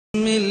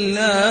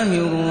الله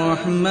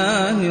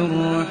الرحمن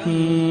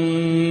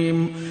الرحيم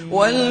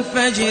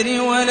والفجر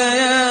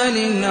وليال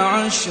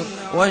عشر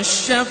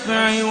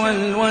والشفع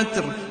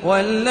والوتر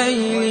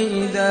والليل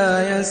إذا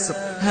يسر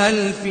هل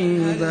في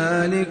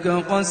ذلك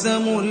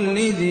قسم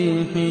لذي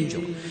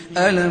حجر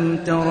ألم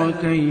تر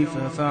كيف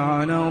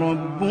فعل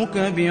ربك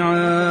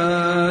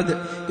بعاد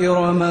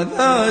إرم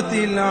ذات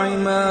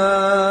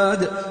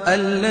العماد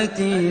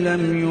التي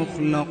لم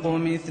يخلق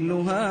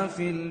مثلها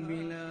في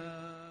البلاد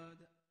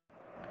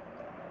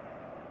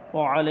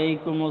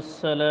وعليكم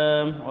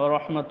السلام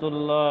ورحمة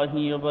الله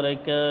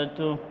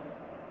وبركاته।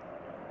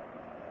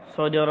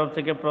 Saudi আরব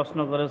থেকে প্রশ্ন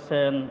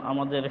করেছেন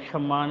আমাদের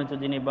সম্মানিত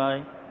দিনী ভাই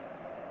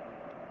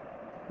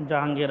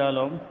জাহাঙ্গীর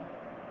আলম।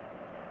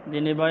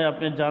 দিনী ভাই,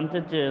 আপনি জানতে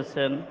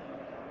চেয়েছেন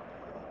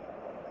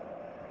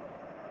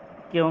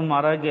কেউ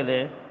মারা গেলে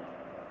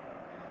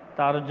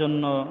তার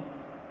জন্য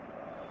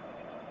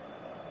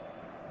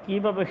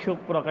কিভাবে শোক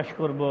প্রকাশ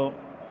করব,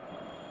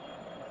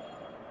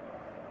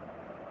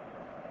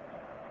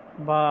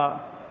 বা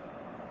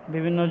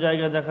বিভিন্ন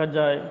জায়গায় দেখা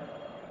যায়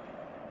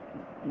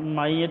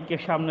মাইয়েতকে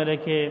সামনে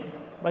রেখে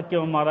বা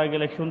কেউ মারা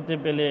গেলে শুনতে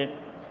পেলে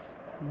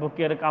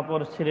বুকের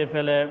কাপড় ছিঁড়ে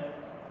ফেলে,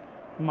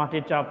 মাটি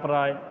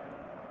চাপড়ায়,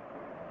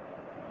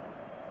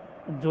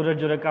 জোরে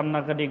জোরে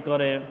কান্নাকাটি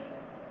করে,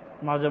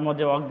 মাঝে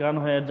মাঝে অজ্ঞান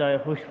হয়ে যায়,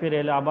 হুঁশ ফিরে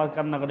এলে আবার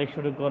কান্নাকাটি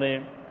শুরু করে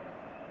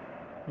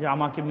যে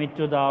আমাকে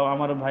মৃত্যু দাও,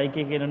 আমার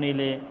ভাইকে কেন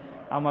নিলে,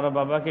 আমার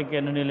বাবাকে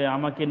কেন নিলে,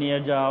 আমাকে নিয়ে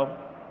যাও,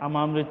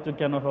 আমার মৃত্যু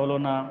কেন হলো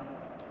না।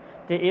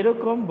 তো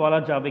এরকম বলা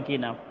যাবে কি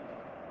না?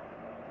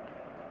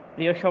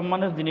 প্রিয়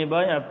সম্মানের দিনী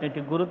ভাই, আপনি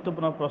একটি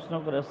গুরুত্বপূর্ণ প্রশ্ন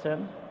করেছেন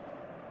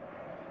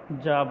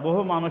যা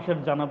বহু মানুষের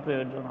জানা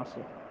প্রয়োজন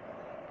আছে।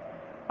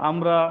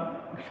 আমরা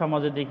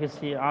সমাজে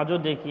দেখেছি, আজও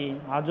দেখি,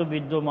 আজও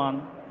বিদ্যমান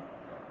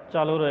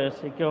চালু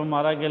রয়েছে, কেউ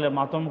মারা গেলে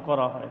মাতম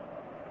করা হয়,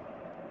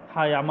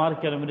 হায় আমার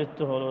কেন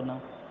মৃত্যু হলো না।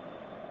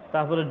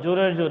 তারপরে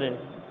জোরে জোরে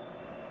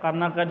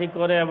কান্নাকাটি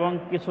করে এবং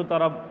কিছু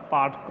তারা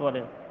পাঠ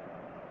করে,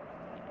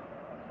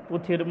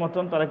 পুঁথির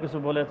মতন তারা কিছু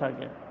বলে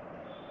থাকে।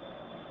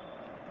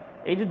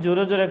 এই যে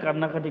জোরে জোরে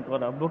কান্নাকাটি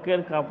করা,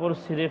 বুকের কাপড়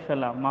ছিঁড়ে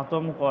ফেলা,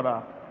 মাতম করা,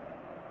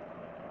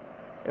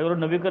 এগুলো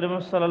নবী করিম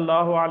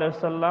সাল্লাল্লাহু আলাইহি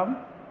ওয়াসাল্লাম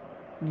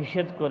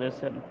নিষেধ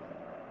করেছেন।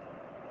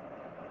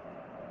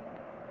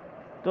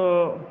 তো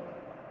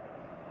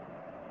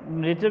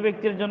মৃত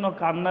ব্যক্তির জন্য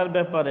কান্নার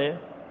ব্যাপারে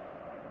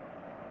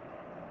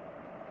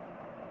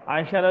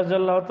আয়েশা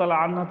রাদিয়াল্লাহু তাআলা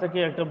আনহা থেকে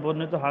একটা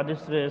বর্ণিত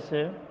হাদিস রয়েছে।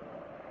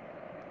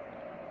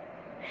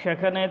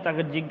 সেখানে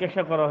তাকে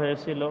জিজ্ঞাসা করা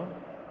হয়েছিল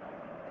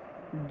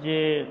যে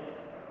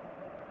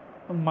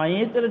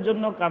মাইয়েতের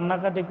জন্য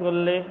কান্নাকাটি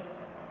করলে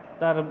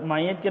তার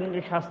মাইয়েতকে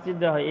নাকি শাস্তি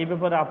দেওয়া হয়, এই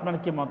ব্যাপারে আপনার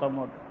কি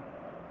মতামত?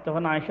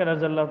 তখন আয়েশা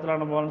রাদিয়াল্লাহু তাআলা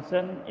আনহা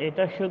বলছেন,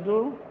 এটা শুধু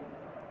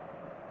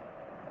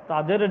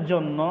তাদের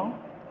জন্য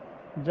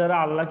যারা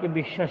আল্লাহকে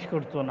বিশ্বাস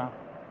করতো না।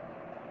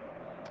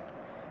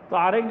 তো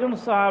আরেকজন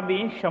সাহাবী,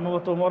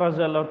 সম্ভবত ওমর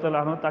রাদিয়াল্লাহু তাআলা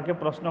আনহু, তাকে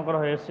প্রশ্ন করা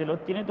হয়েছিল।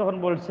 তিনি তখন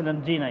বলছিলেন,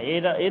 জি না,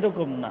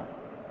 এরকম না,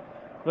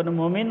 কোনো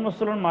মুমিন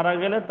মুসলমান মারা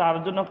গেলে তার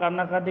জন্য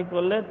কান্নাকাটি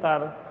করলে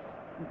তার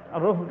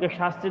রূহকে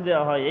শাস্তি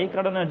দেওয়া হয়, এই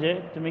কারণে যে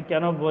তুমি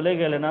কেন বলে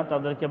গেলে না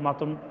তাদেরকে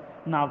মাতম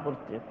না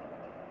করতে।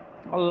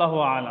 আল্লাহু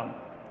আলাম।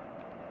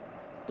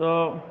 তো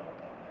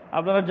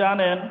আপনারা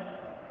জানেন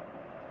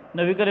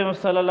নবী করিম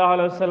সাল্লাল্লাহু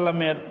আলাইহি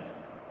ওয়াসাল্লামের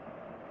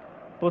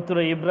পুত্র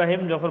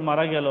ইব্রাহিম যখন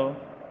মারা গেল,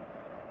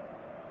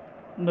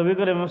 নবী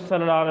করিম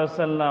সাল্লাল্লাহু আলাইহি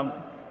ওয়াসাল্লাম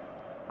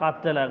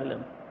কাঁদতে লাগলেন।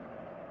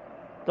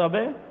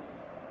 তবে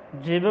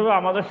যেভাবে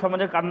আমাদের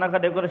সমাজে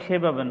কান্নাকাটি করে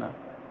সেভাবে না,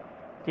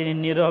 তিনি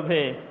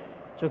নীরবে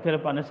চোখের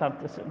পানি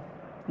ছাড়তেছেন,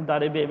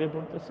 দাড়ি বেয়ে বেয়ে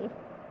পড়তেছে।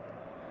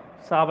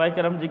 সাহাবায়ে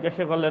কেরাম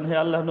জিজ্ঞাসা করলেন, হে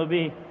আল্লাহ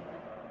নবী,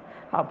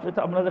 আপনি তো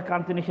আপনাদের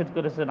কাঁদতে নিষেধ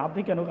করেছেন, আপনি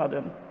কেন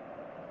কাঁদেন?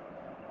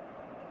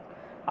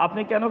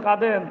 আপনি কেন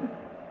কাঁদেন?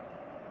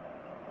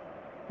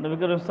 নবী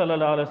করিম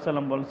সাল্লাল্লাহু আলাইহি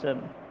ওয়াসাল্লাম বলছেন,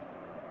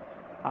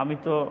 আমি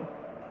তো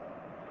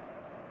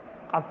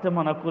কাঁদতে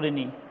মানা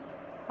করিনি,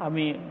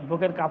 আমি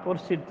বুকের কাপড়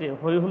ছিঁড়তে,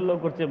 হই হুল্লোড়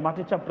করতে,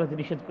 মাটি চাপড়াতে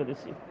নিষেধ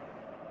করেছি।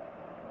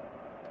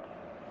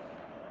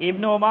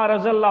 ইবনে ওমর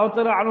রাদিয়াল্লাহু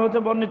তাআলা আনহু হতে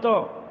বর্ণিত,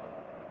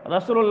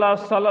 রাসূলুল্লাহ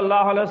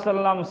সাল্লাল্লাহু আলাইহি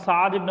ওয়াসাল্লাম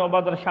সাদ ইবনে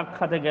উবাদার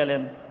সাক্ষাতে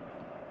গেলেন।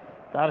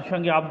 তার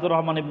সঙ্গে আব্দুর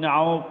রহমান ইবনে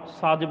আউফ,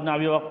 সাদ ইবনে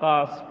আবি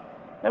ওয়াক্কাস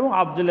এবং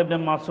আব্দুল্লাহ ইবনে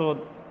মাসউদ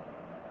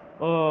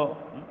ও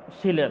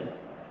ছিলেন।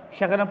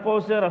 সেখানে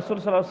পৌঁছে রাসূল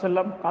সাল্লাল্লাহু আলাইহি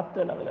ওয়াসাল্লাম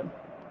কাঁদতে লাগলেন।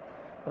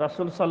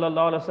 রাসূল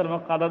সাল্লাল্লাহু আলাইহি ওয়াসাল্লাম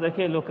কাঁদা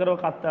দেখে লোকেরাও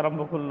কাঁদতে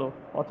আরম্ভ করলো।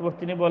 অতঃপর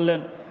তিনি বললেন,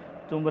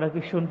 তোমরা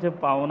কি শুনতে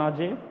পাও না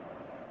যে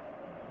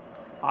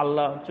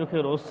আল্লাহ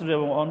চোখের অশ্রু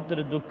এবং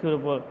অন্তরের দুঃখের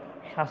উপর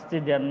শাস্তি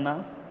দেন না?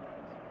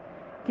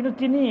 কিন্তু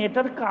তিনি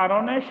এটার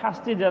কারণে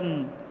শাস্তি দেন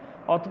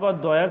অথবা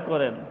দয়া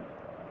করেন,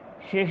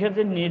 সে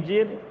সাথে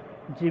নিজের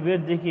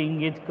জীবের দিকে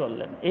ইঙ্গিত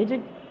করলেন।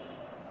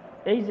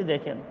 এই যে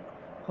দেখেন,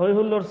 হই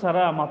হুল্লোড়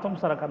ছাড়া, মাতম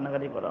ছাড়া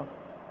কান্নাকাটি করা।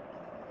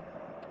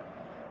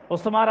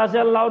 ওসমান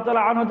রাদিয়াল্লাহু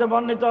তাআলা আনহু হতে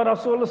বর্ণিত,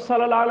 রাসূল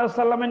সাল্লাল্লাহু আলাইহি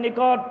ওয়াসাল্লামের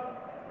নিকট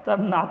তার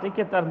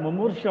নাতিকে তার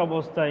মুমূর্ষু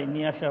অবস্থায়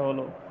নিয়ে আসা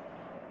হলো।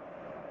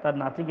 তার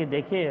নাতিকে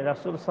দেখে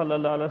রাসূল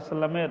সাল্লাল্লাহু আলাইহি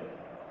ওয়াসাল্লামের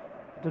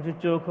দুটি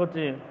চোখ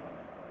হতে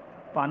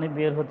পানি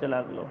বের হতে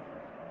লাগলো।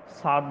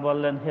 সাদ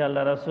বললেন, হে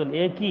আল্লাহ রাসূল,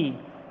 এ কি?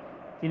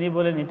 তিনি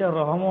বলেন, এটা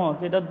রহমত,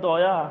 এটা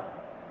দয়া,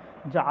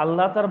 যা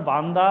আল্লাহ তার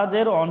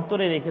বান্দাদের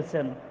অন্তরে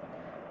রেখেছেন।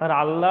 আর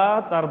আল্লাহ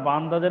তার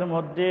বান্দাদের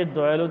মধ্যে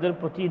দয়ালুদের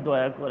প্রতি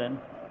দয়া করেন।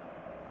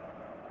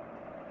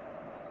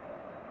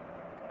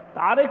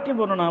 তার একটি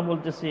বর্ণনা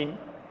বলতেছি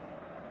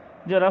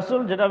যে রাসূল,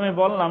 যেটা আমি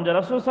বললাম, যে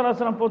রাসূল সাল্লাল্লাহু আলাইহি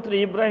ওয়াসাল্লাম পুত্র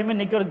ইব্রাহিমের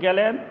নিকট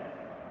গেলেন।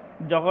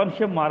 যখন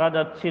সে মারা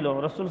যাচ্ছিল,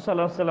 রাসূল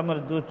সাল্লাল্লাহু আলাইহি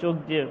ওয়াসাল্লামের দু চোখ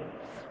দিয়ে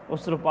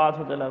অশ্রুপাত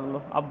হতে লাগলো।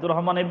 আব্দুর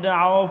রহমান ইবনে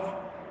আউফ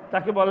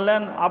তাকে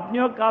বললেন,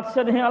 আপনিও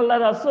কাঁদছেন হে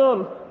আল্লাহর রাসূল?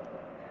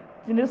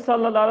 তিনি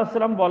সাল্লাল্লাহু আলাইহি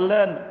ওয়াসাল্লাম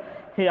বললেন,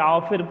 হে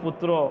আউফের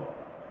পুত্র,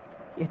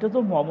 এটা তো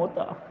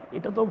মমতা,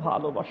 এটা তো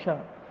ভালোবাসা,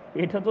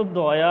 এটা তো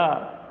দয়া।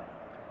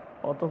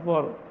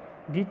 অতঃপর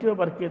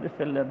দ্বিতীয়বার কেঁদে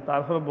ফেললেন।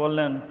 তারপর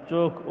বললেন,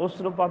 চোখ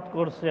অশ্রুপাত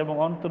করছে এবং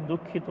অন্তর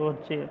দুঃখিত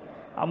হচ্ছে,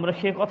 আমরা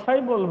সে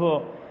কথাই বলবো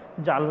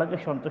যা আল্লাহকে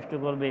সন্তুষ্ট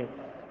করবে।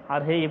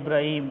 আর হে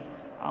ইব্রাহিম,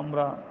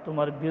 আমরা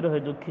তোমার বিরহে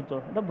দুঃখিত।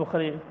 এটা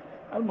বুখারী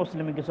আর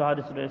মুসলিমে কিছু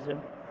হাদিস রয়েছে।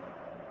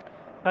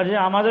 কাজে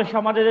আমাদের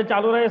সমাজে যে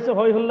চালু রয়েছে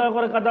হই হুল্লা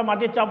করে কাদা,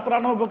 মাটি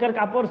চাপড়ানো, বুকের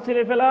কাপড়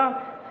ছিঁড়ে ফেলা,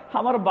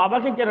 আমার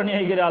বাবাকে কেন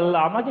নিয়ে গেলে আল্লাহ,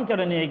 আমাকে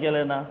কেন নিয়ে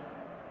গেলে না,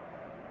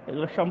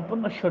 এগুলো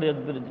সম্পূর্ণ শরীয়ত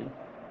বিরোধী।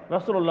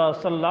 রাসূলুল্লাহ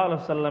সাল্লাল্লাহু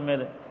আলাইহি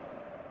সাল্লামের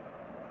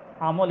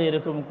আমলে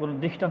এরকম কোনো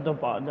দৃষ্টান্ত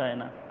পাওয়া যায়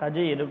না।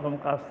 কাজেই এরকম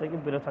কাজ থেকে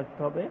বেরো থাকতে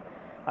হবে।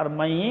 আর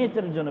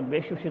মাইয়েতের জন্য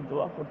বেশি বেশি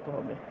দোয়া করতে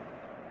হবে।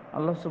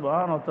 আল্লাহ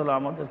সুবহানাহু ওয়া তাআলা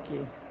আমাদেরকে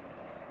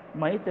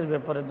মাইয়েতের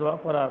ব্যাপারে দোয়া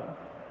করার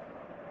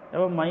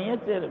এবং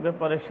মাইয়েতের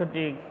ব্যাপারে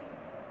সঠিক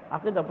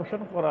আকীদা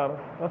পোষণ করার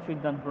তৌফিক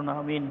দান করুন।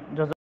 আমিন।